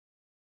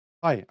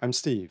Hi, I'm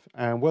Steve,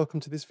 and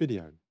welcome to this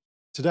video.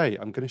 Today,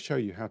 I'm going to show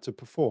you how to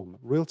perform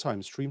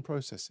real-time stream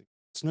processing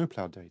of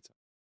Snowplow data.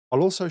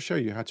 I'll also show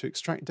you how to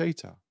extract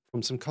data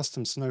from some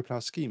custom Snowplow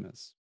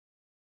schemas.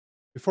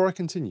 Before I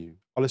continue,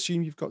 I'll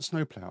assume you've got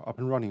Snowplow up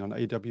and running on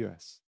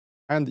AWS,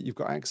 and that you've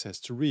got access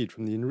to read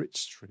from the enriched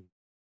stream.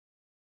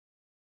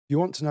 If you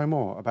want to know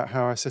more about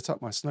how I set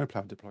up my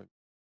Snowplow deployment,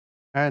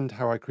 and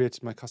how I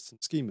created my custom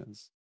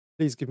schemas,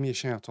 please give me a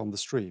shout on the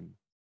stream.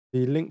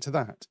 The link to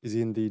that is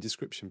in the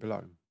description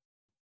below.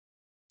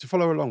 To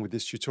follow along with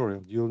this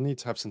tutorial, you'll need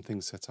to have some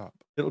things set up.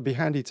 It'll be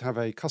handy to have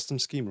a custom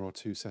schema or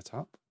two set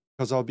up,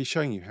 because I'll be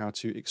showing you how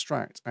to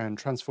extract and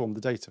transform the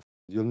data.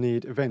 You'll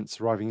need events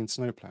arriving in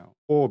Snowplow,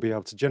 or be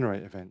able to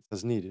generate events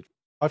as needed.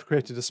 I've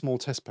created a small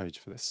test page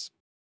for this.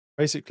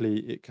 Basically,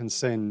 it can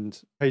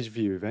send page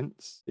view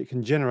events, it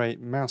can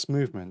generate mouse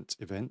movement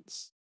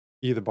events,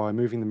 either by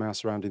moving the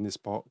mouse around in this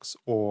box,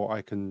 or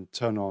I can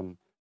turn on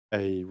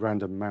a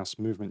random mouse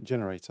movement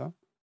generator,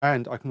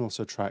 and I can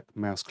also track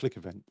mouse click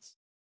events.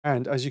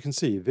 And as you can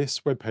see,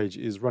 this web page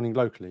is running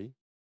locally,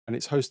 and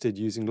it's hosted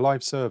using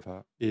live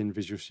server in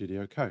Visual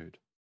Studio Code.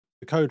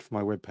 The code for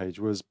my web page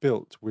was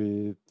built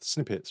with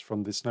snippets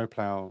from the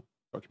Snowplow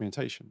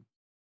documentation.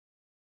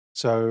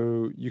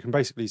 So you can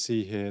basically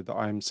see here that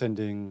I'm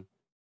sending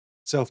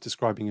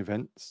self-describing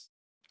events,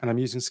 and I'm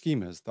using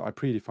schemas that I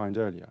predefined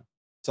earlier,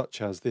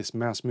 such as this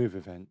mouse move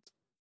event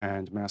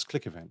and mouse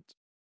click event.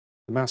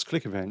 The mouse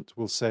click event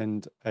will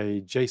send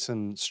a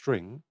JSON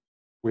string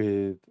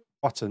with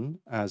button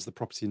as the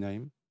property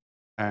name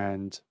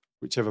and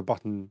whichever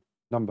button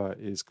number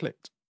is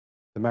clicked.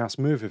 The mouse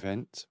move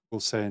event will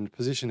send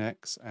position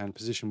X and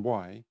position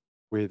Y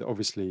with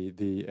obviously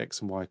the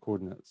X and Y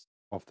coordinates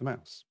of the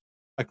mouse.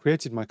 I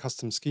created my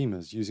custom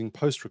schemas using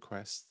post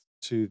requests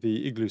to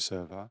the Igloo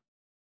server,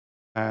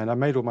 and I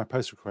made all my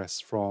post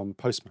requests from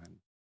Postman.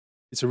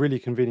 It's a really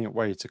convenient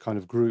way to kind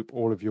of group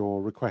all of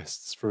your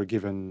requests for a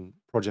given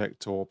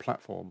project or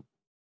platform.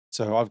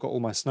 So I've got all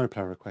my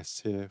Snowplow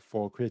requests here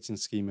for creating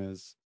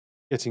schemas,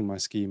 getting my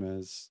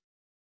schemas,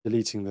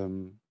 deleting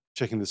them,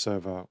 checking the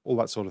server, all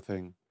that sort of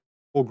thing,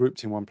 all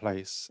grouped in one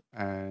place,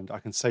 and I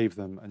can save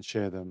them and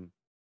share them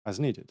as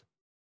needed.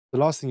 The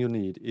last thing you'll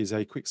need is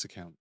a Quix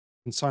account.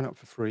 You can sign up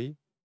for free,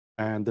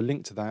 and the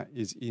link to that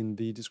is in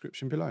the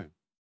description below.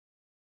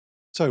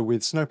 So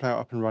with Snowplow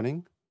up and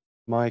running,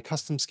 my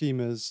custom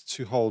schemas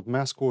to hold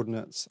mouse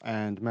coordinates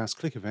and mouse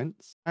click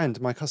events,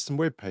 and my custom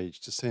web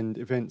page to send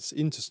events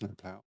into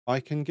Snowplow,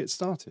 I can get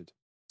started.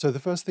 So the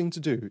first thing to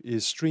do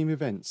is stream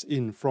events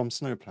in from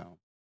Snowplow.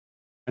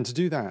 And to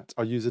do that,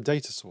 I'll use a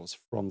data source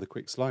from the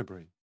Quix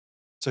library.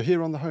 So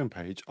here on the home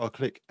page, I'll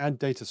click Add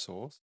Data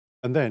Source,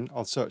 and then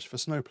I'll search for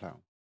Snowplow.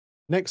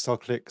 Next, I'll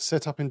click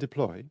Set Up and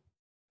Deploy.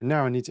 And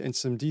now I need to enter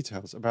some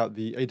details about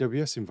the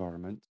AWS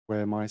environment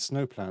where my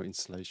Snowplow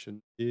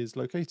installation is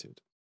located.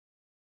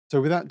 So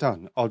with that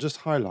done, I'll just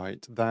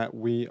highlight that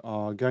we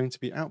are going to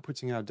be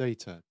outputting our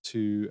data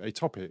to a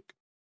topic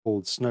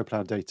called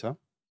Snowplow Data,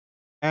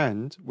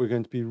 and we're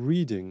going to be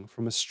reading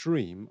from a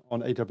stream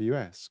on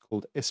AWS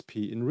called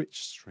SP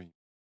Enriched Stream.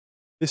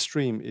 This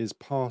stream is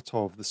part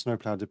of the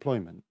Snowplow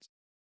deployment.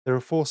 There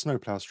are 4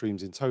 Snowplow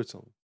streams in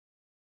total.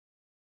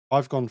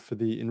 I've gone for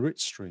the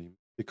enriched stream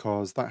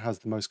because that has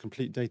the most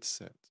complete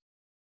dataset.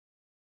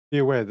 Be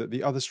aware that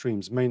the other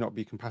streams may not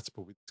be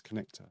compatible with this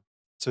connector,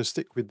 so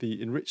stick with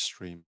the enriched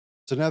stream.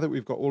 So now that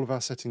we've got all of our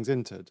settings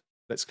entered,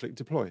 let's click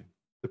deploy.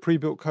 The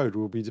pre-built code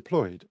will be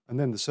deployed, and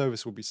then the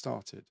service will be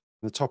started,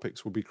 and the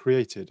topics will be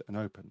created and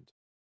opened.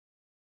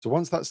 So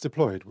once that's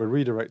deployed, we're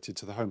redirected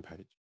to the home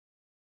page.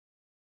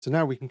 So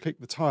now we can click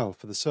the tile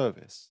for the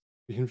service.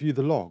 We can view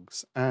the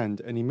logs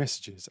and any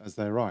messages as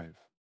they arrive.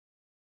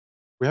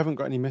 We haven't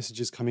got any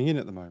messages coming in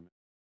at the moment,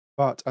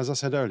 but as I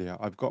said earlier,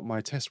 I've got my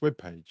test web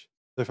page.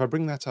 So if I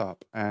bring that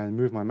up and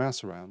move my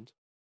mouse around,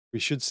 we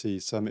should see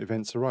some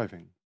events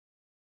arriving.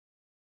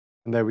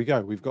 And there we go.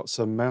 We've got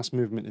some mouse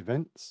movement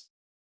events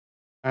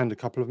and a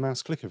couple of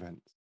mouse click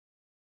events.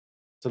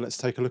 So let's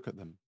take a look at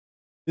them.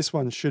 This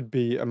one should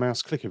be a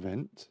mouse click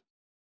event.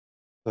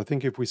 So I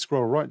think if we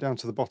scroll right down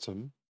to the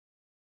bottom,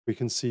 we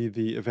can see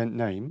the event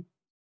name,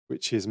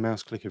 which is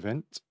mouse click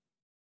event.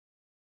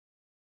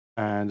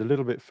 And a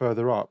little bit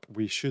further up,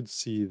 we should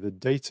see the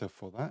data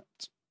for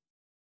that,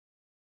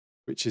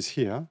 which is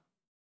here.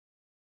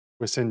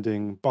 We're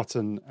sending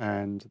button,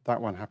 and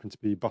that one happened to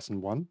be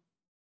button 1.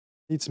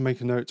 Need to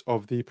make a note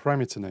of the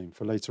parameter name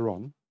for later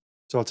on.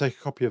 So I'll take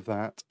a copy of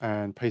that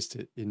and paste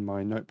it in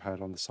my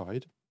notepad on the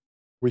side.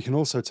 We can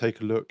also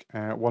take a look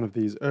at one of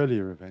these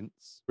earlier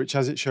events, which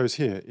as it shows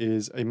here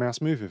is a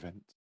mouse move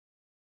event.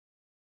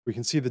 We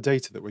can see the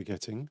data that we're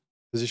getting,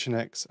 position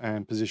X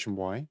and position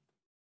Y.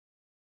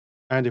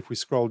 And if we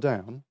scroll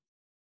down,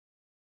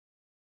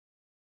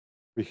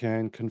 we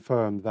can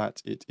confirm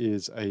that it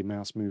is a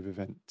mouse move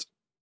event.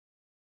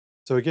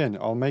 So again,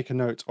 I'll make a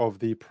note of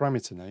the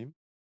parameter name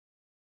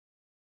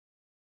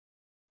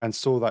and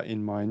store that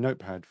in my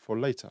notepad for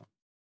later.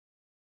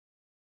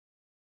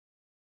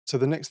 So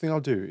the next thing I'll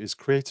do is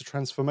create a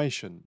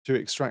transformation to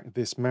extract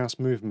this mouse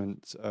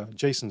movement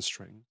JSON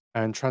string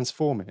and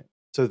transform it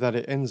so that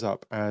it ends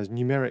up as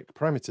numeric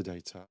parameter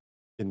data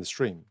in the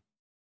stream.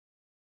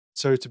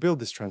 So to build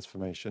this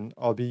transformation,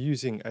 I'll be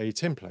using a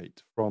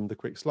template from the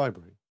Quix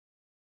library.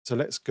 So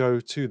let's go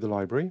to the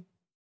library.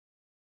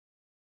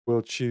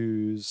 We'll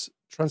choose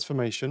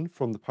transformation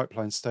from the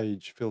pipeline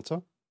stage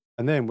filter.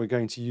 And then we're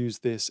going to use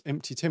this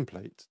empty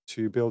template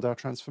to build our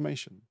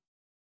transformation.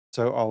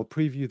 So I'll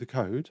preview the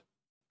code.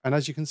 And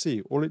as you can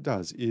see, all it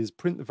does is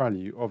print the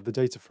value of the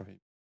data frame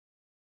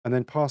and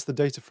then pass the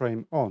data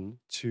frame on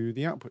to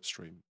the output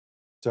stream.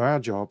 So our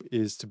job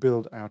is to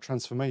build our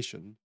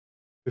transformation.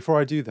 Before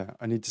I do that,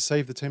 I need to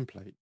save the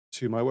template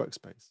to my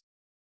workspace.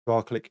 So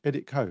I'll click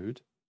Edit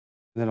Code,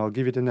 and then I'll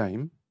give it a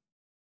name.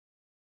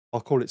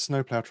 I'll call it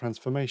Snowplow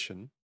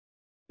Transformation.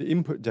 The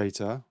input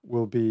data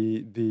will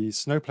be the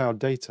Snowplow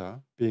data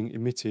being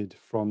emitted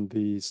from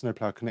the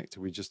Snowplow connector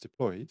we just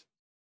deployed.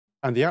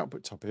 And the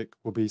output topic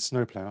will be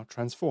Snowplow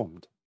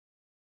Transformed.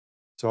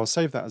 So I'll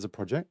save that as a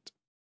project.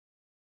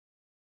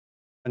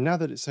 And now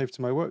that it's saved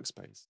to my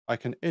workspace, I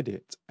can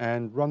edit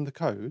and run the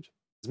code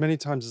as many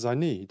times as I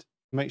need to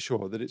make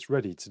sure that it's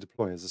ready to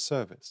deploy as a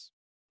service.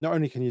 Not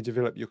only can you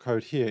develop your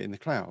code here in the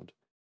cloud,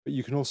 but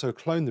you can also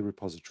clone the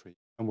repository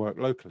and work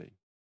locally.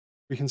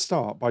 We can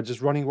start by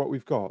just running what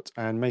we've got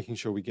and making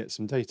sure we get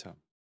some data.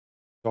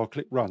 So I'll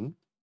click Run,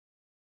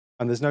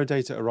 and there's no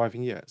data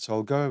arriving yet. So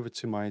I'll go over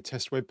to my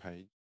test web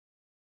page,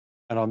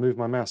 and I'll move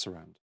my mouse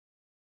around.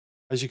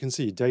 As you can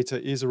see,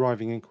 data is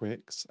arriving in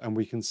Quix, and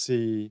we can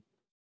see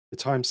the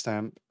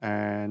timestamp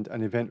and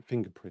an event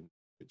fingerprint,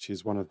 which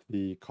is one of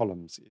the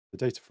columns in the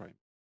data frame.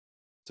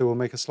 So we'll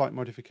make a slight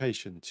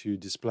modification to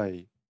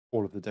display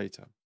all of the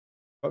data.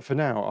 But for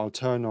now, I'll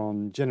turn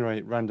on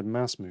Generate Random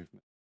Mouse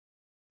Movement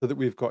so that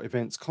we've got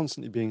events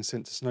constantly being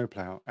sent to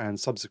Snowplow and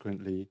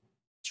subsequently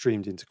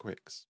streamed into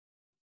Quix.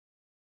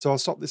 So I'll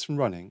stop this from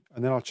running,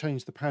 and then I'll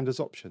change the pandas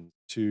option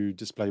to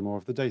display more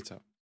of the data.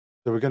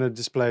 So we're going to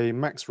display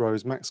max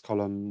rows, max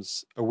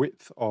columns, a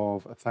width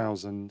of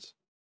 1,000.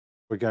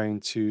 We're going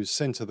to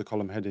center the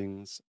column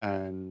headings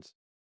and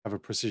have a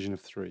precision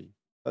of 3.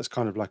 That's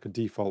kind of like a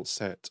default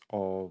set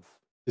of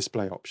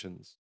display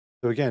options.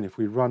 So again, if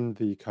we run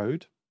the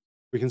code,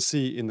 we can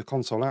see in the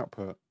console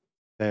output,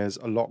 there's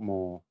a lot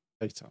more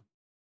data.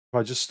 If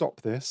I just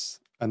stop this,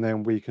 and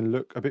then we can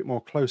look a bit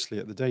more closely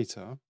at the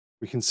data,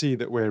 we can see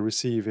that we're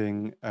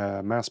receiving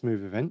mouse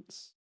move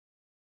events.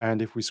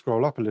 And if we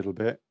scroll up a little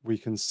bit, we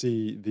can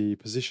see the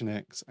position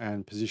X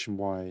and position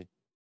Y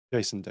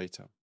JSON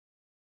data.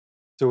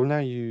 So we'll now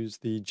use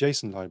the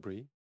JSON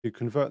library to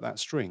convert that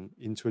string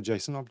into a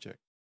JSON object.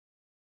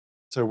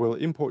 So we'll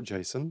import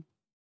JSON,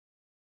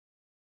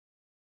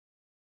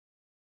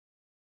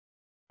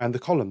 and the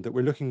column that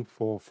we're looking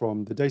for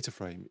from the data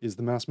frame is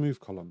the mouse move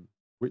column,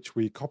 which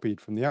we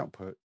copied from the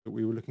output that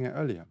we were looking at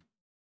earlier.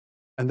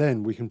 And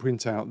then we can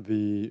print out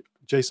the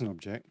JSON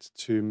object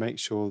to make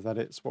sure that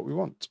it's what we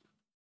want.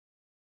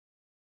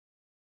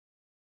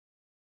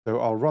 So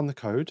I'll run the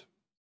code.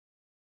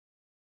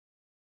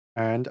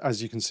 And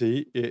as you can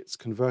see, it's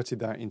converted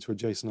that into a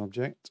JSON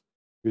object.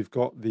 We've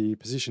got the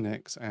position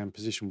X and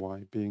position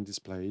Y being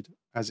displayed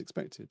as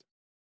expected.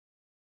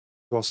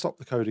 So I'll stop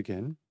the code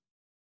again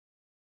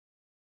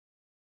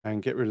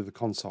and get rid of the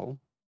console.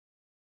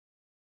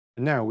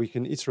 And now we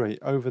can iterate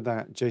over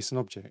that JSON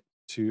object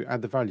to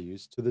add the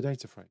values to the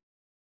data frame.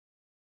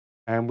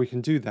 And we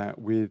can do that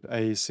with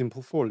a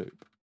simple for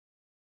loop.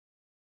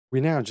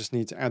 We now just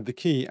need to add the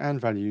key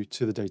and value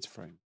to the data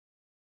frame.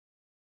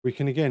 We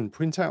can again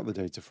print out the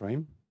data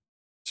frame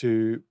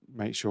to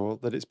make sure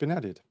that it's been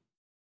added.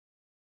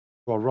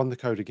 So I'll run the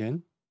code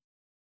again.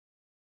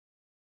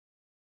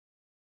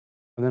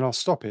 And then I'll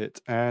stop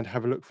it and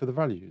have a look for the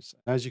values.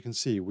 As you can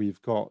see,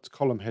 we've got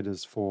column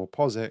headers for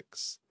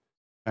POSX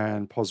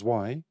and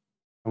POSY,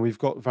 and we've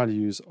got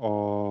values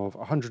of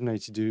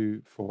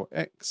 182 for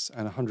X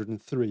and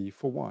 103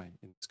 for Y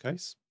in this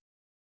case.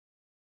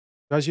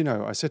 As you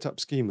know, I set up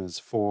schemas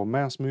for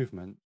mouse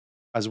movement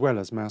as well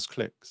as mouse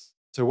clicks.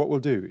 So what we'll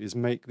do is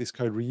make this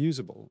code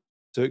reusable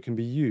so it can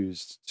be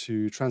used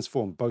to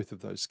transform both of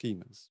those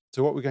schemas.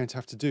 So what we're going to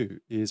have to do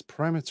is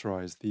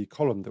parameterize the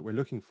column that we're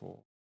looking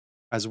for,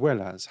 as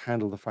well as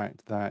handle the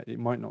fact that it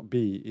might not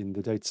be in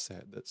the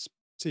dataset that's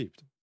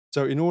received.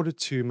 So in order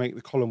to make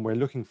the column we're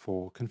looking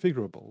for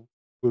configurable,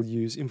 we'll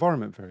use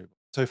environment variable.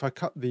 So if I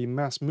cut the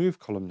mouse move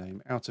column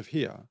name out of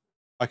here,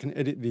 I can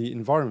edit the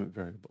environment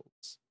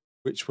variables,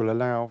 which will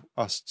allow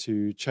us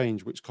to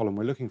change which column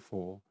we're looking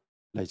for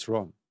later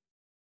on.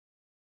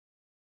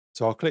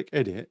 So I'll click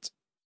Edit,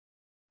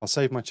 I'll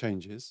save my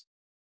changes,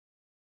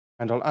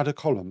 and I'll add a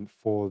column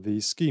for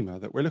the schema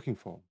that we're looking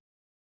for.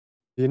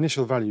 The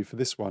initial value for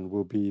this one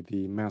will be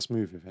the mouse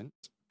move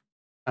event,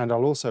 and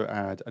I'll also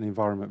add an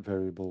environment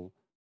variable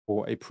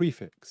for a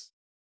prefix.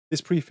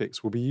 This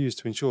prefix will be used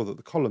to ensure that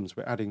the columns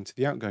we're adding to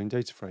the outgoing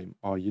data frame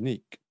are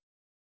unique.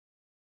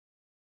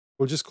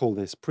 We'll just call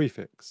this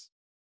prefix,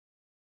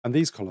 and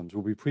these columns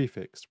will be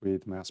prefixed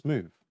with mouse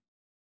move.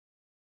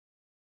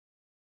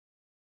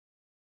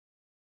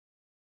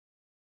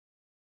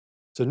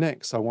 So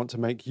next, I want to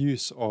make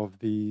use of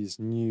these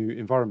new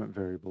environment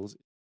variables in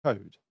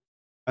code,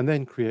 and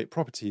then create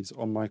properties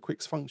on my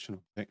Quix function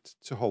object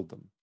to hold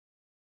them.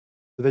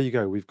 So there you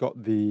go. We've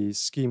got the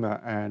schema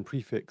and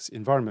prefix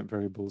environment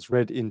variables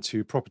read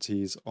into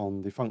properties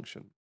on the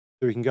function.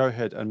 So we can go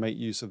ahead and make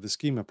use of the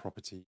schema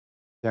property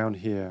down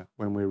here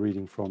when we're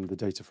reading from the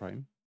data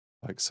frame,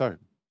 like so.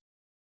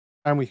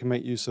 And we can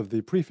make use of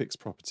the prefix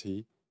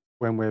property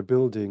when we're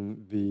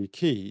building the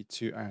key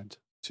to add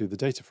to the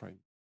data frame.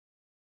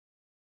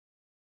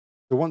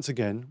 So once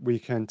again, we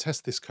can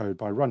test this code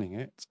by running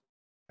it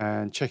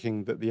and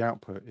checking that the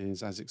output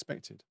is as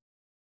expected.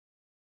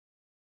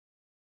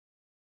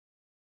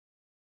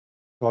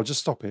 So I'll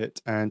just stop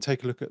it and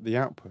take a look at the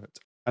output.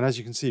 And as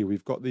you can see,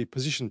 we've got the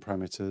position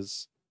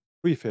parameters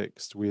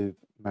prefixed with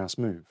mouse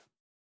move.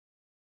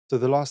 So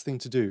the last thing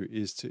to do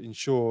is to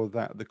ensure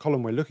that the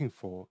column we're looking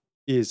for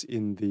is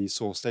in the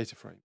source data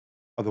frame.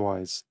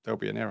 Otherwise, there'll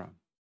be an error.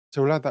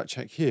 So we'll add that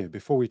check here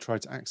before we try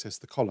to access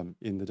the column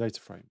in the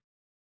data frame.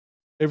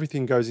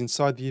 Everything goes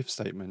inside the if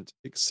statement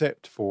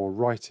except for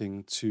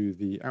writing to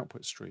the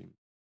output stream.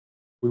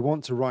 We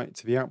want to write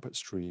to the output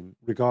stream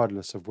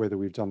regardless of whether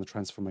we've done the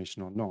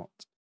transformation or not,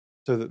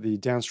 so that the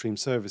downstream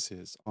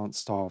services aren't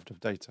starved of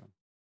data.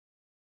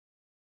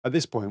 At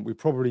this point, we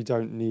probably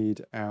don't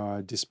need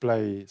our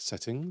display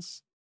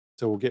settings,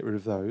 so we'll get rid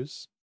of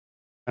those.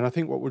 And I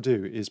think what we'll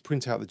do is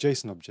print out the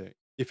JSON object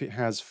if it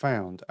has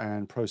found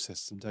and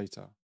processed some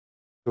data.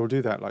 So we'll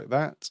do that like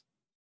that,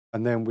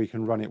 and then we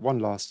can run it one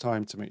last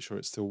time to make sure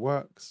it still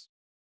works.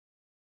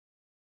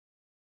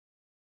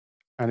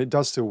 And it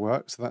does still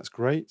work, so that's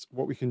great.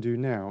 What we can do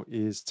now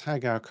is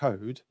tag our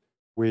code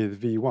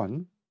with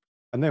v1,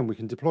 and then we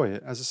can deploy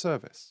it as a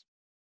service.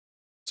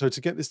 So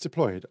to get this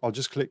deployed, I'll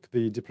just click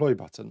the deploy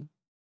button.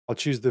 I'll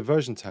choose the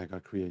version tag I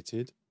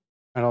created,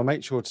 and I'll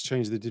make sure to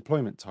change the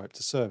deployment type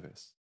to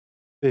service.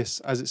 This,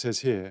 as it says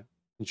here,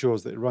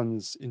 ensures that it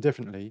runs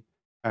indefinitely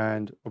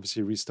and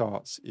obviously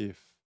restarts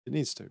if it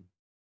needs to.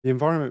 The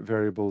environment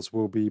variables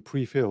will be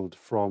pre-filled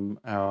from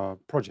our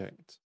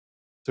project.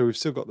 So we've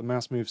still got the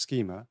mouse move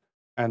schema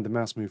and the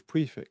mouse move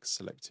prefix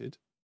selected.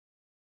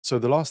 So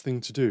the last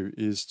thing to do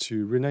is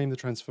to rename the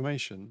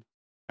transformation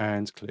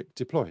and click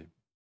deploy.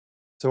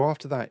 So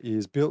after that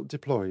is built,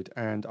 deployed,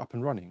 and up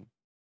and running,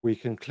 we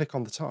can click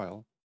on the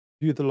tile,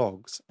 view the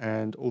logs,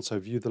 and also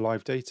view the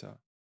live data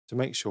to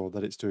make sure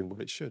that it's doing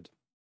what it should.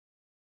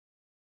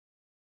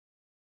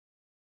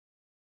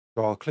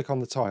 So I'll click on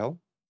the tile.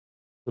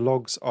 The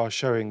logs are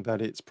showing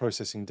that it's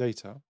processing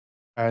data.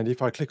 And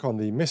if I click on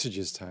the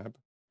messages tab,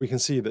 we can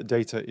see that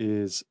data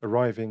is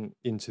arriving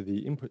into the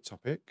input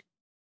topic.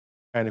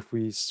 And if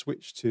we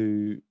switch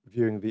to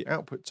viewing the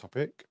output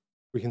topic,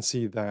 we can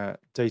see that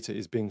data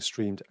is being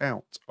streamed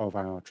out of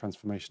our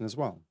transformation as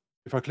well.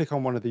 If I click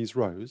on one of these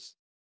rows,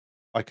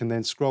 I can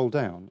then scroll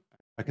down.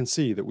 I can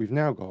see that we've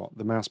now got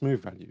the mouse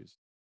move values.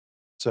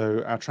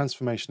 So our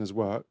transformation has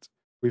worked.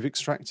 We've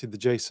extracted the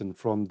JSON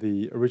from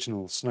the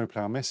original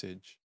Snowplow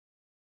message,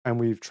 and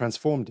we've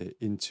transformed it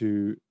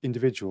into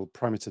individual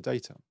parameter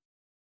data.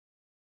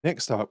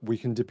 Next up, we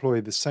can deploy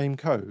the same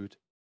code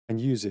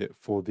and use it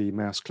for the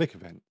mouse click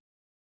event.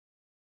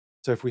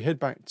 So if we head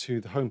back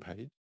to the home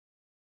page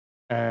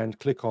and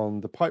click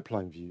on the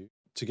pipeline view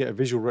to get a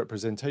visual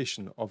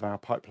representation of our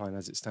pipeline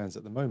as it stands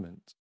at the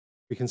moment,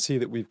 we can see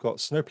that we've got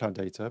Snowplow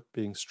data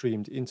being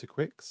streamed into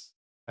Quix,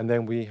 and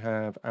then we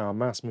have our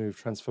mouse move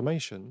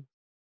transformation.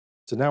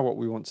 So now what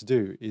we want to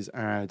do is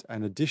add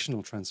an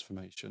additional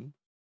transformation,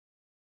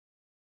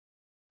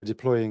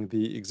 deploying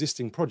the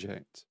existing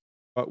project,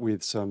 but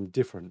with some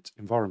different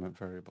environment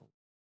variable.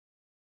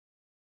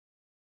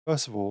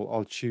 First of all,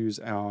 I'll choose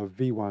our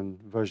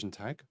v1 version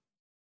tag,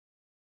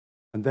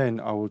 and then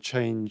I will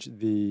change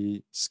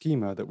the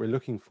schema that we're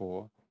looking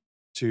for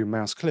to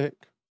mouse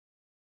click,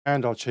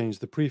 and I'll change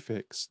the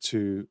prefix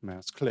to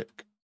mouse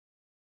click.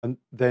 And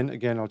then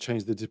again, I'll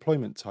change the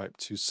deployment type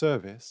to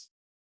service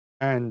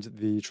and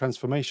the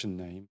transformation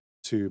name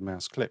to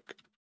mouse click.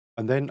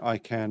 And then I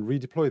can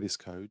redeploy this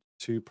code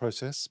to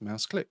process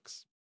mouse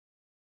clicks.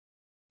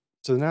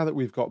 So now that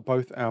we've got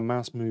both our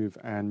mouse move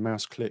and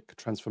mouse click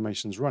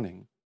transformations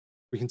running,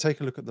 we can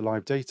take a look at the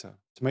live data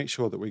to make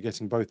sure that we're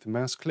getting both the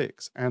mouse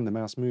clicks and the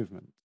mouse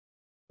movement.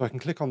 So I can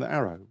click on the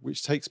arrow,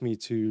 which takes me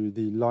to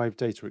the live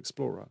data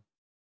explorer.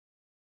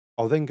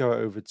 I'll then go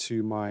over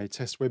to my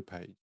test web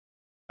page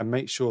and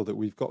make sure that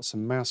we've got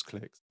some mouse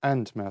clicks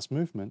and mouse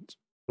movement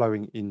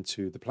flowing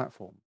into the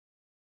platform.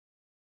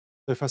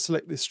 So if I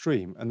select this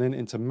stream and then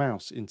enter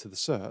mouse into the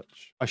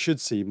search, I should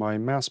see my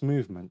mouse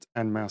movement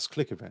and mouse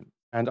click event.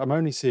 And I'm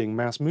only seeing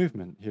mouse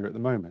movement here at the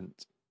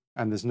moment,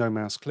 and there's no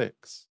mouse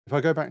clicks. If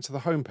I go back to the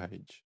home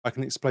page, I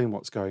can explain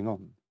what's going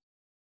on.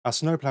 Our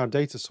Snowplow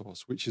data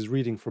source, which is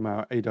reading from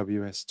our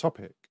AWS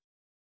topic,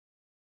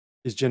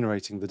 is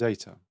generating the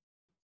data.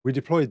 We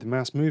deployed the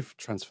mouse move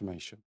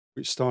transformation,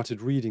 which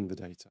started reading the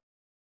data.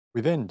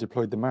 We then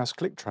deployed the mouse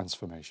click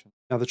transformation.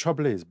 Now the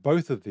trouble is,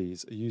 both of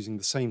these are using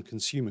the same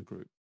consumer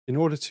group. In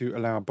order to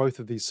allow both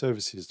of these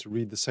services to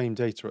read the same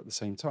data at the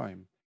same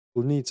time,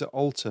 we'll need to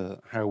alter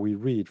how we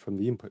read from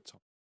the input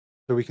topic.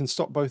 So we can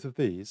stop both of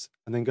these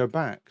and then go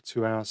back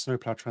to our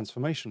Snowplow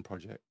transformation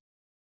project,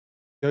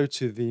 go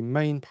to the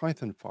main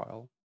Python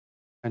file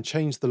and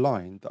change the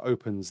line that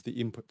opens the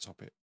input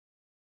topic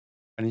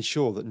and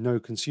ensure that no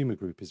consumer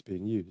group is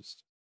being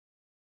used,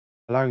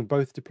 allowing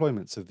both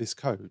deployments of this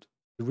code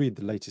to read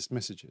the latest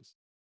messages.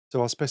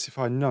 So I'll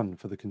specify none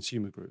for the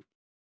consumer group.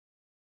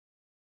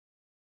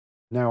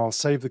 Now I'll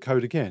save the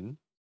code again,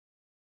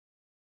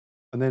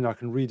 and then I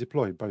can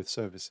redeploy both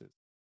services.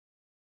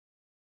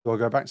 So I'll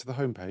go back to the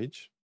home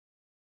page.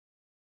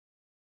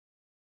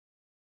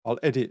 I'll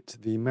edit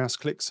the mouse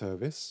click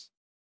service,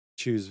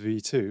 choose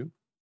V2,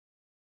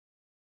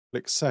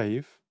 click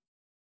Save,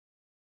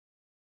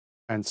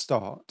 and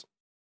Start.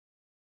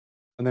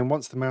 And then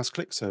once the mouse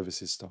click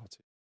service is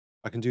started,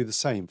 I can do the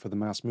same for the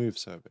mouse move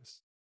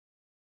service.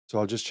 So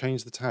I'll just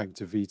change the tag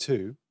to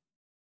V2,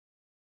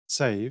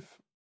 save,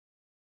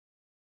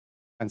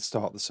 and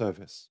start the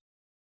service.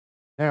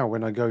 Now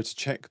when I go to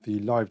check the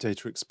Live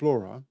Data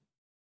Explorer,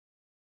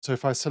 so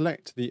if I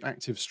select the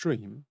active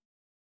stream,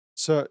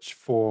 search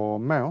for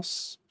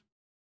mouse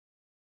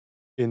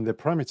in the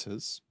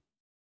parameters,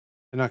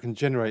 then I can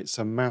generate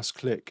some mouse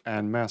click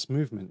and mouse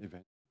movement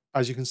events.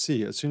 As you can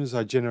see, as soon as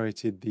I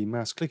generated the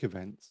mouse click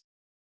events,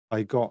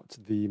 I got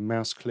the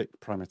mouse click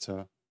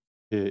parameter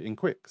here in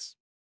Quix.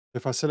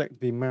 If I select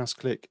the mouse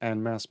click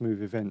and mouse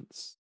move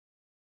events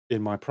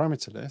in my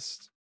parameter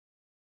list,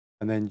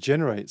 and then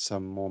generate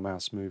some more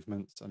mouse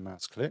movements and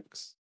mouse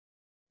clicks,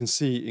 you can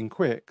see in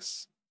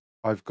Quix,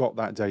 I've got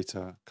that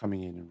data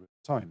coming in real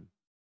time.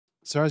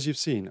 So as you've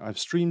seen, I've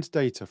streamed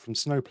data from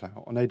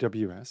Snowplow on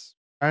AWS,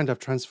 and I've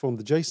transformed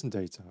the JSON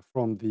data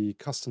from the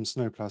custom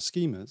Snowplow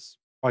schemas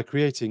by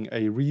creating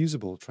a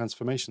reusable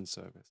transformation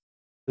service.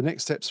 The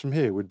next steps from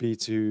here would be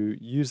to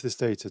use this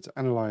data to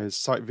analyze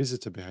site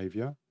visitor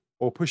behavior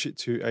or push it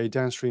to a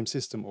downstream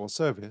system or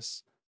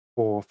service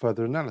for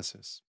further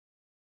analysis.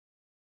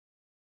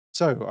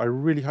 So I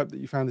really hope that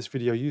you found this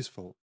video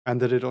useful and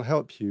that it'll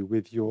help you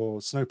with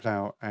your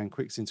Snowplow and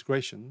Quix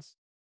integrations,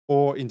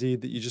 or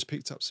indeed that you just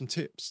picked up some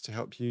tips to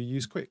help you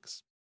use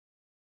Quix.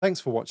 Thanks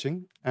for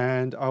watching,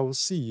 and I will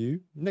see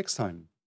you next time.